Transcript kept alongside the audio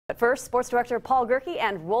But first, sports director Paul Gerke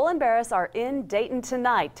and Roland Barris are in Dayton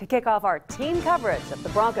tonight to kick off our team coverage of the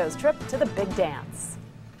Broncos' trip to the Big Dance.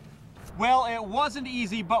 Well, it wasn't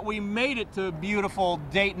easy, but we made it to beautiful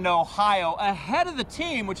Dayton, Ohio, ahead of the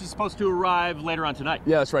team, which is supposed to arrive later on tonight.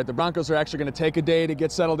 Yeah, that's right. The Broncos are actually going to take a day to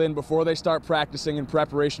get settled in before they start practicing in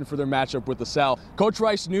preparation for their matchup with LaSalle. Coach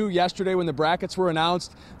Rice knew yesterday when the brackets were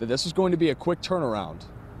announced that this was going to be a quick turnaround.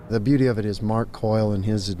 The beauty of it is Mark Coyle and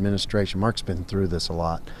his administration. Mark's been through this a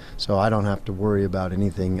lot, so I don't have to worry about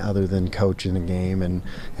anything other than coaching a game and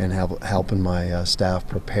helping my staff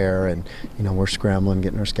prepare. And we're scrambling,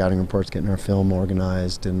 getting our scouting reports, getting our film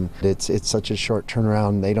organized, and it's such a short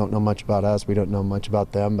turnaround. They don't know much about us, we don't know much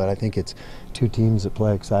about them, but I think it's two teams that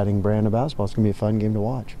play exciting brand of basketball. It's going to be a fun game to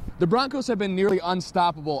watch. The Broncos have been nearly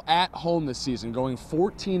unstoppable at home this season, going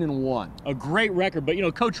 14-1. A great record, but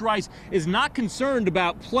Coach Rice is not concerned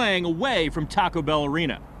about playing away from Taco Bell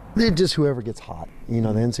Arena. They're just whoever gets hot. The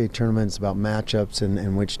NCAA tournament's about matchups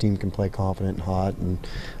and which team can play confident and hot. And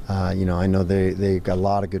I know they got a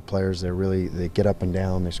lot of good players. They get up and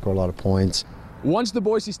down. They score a lot of points. Once the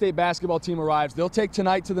Boise State basketball team arrives, they'll take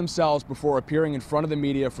tonight to themselves before appearing in front of the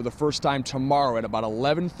media for the first time tomorrow at about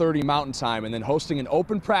 11:30 Mountain Time, and then hosting an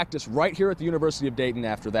open practice right here at the University of Dayton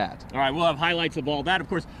after that. All right, we'll have highlights of all that. Of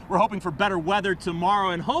course, we're hoping for better weather tomorrow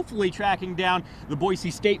and hopefully tracking down the Boise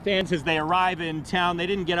State fans as they arrive in town. They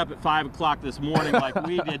didn't get up at 5 o'clock this morning like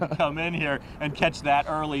we did to come in here and catch that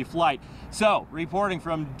early flight. So, reporting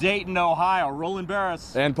from Dayton, Ohio, Roland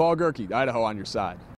Barris. And Paul Gerke, Idaho on your side.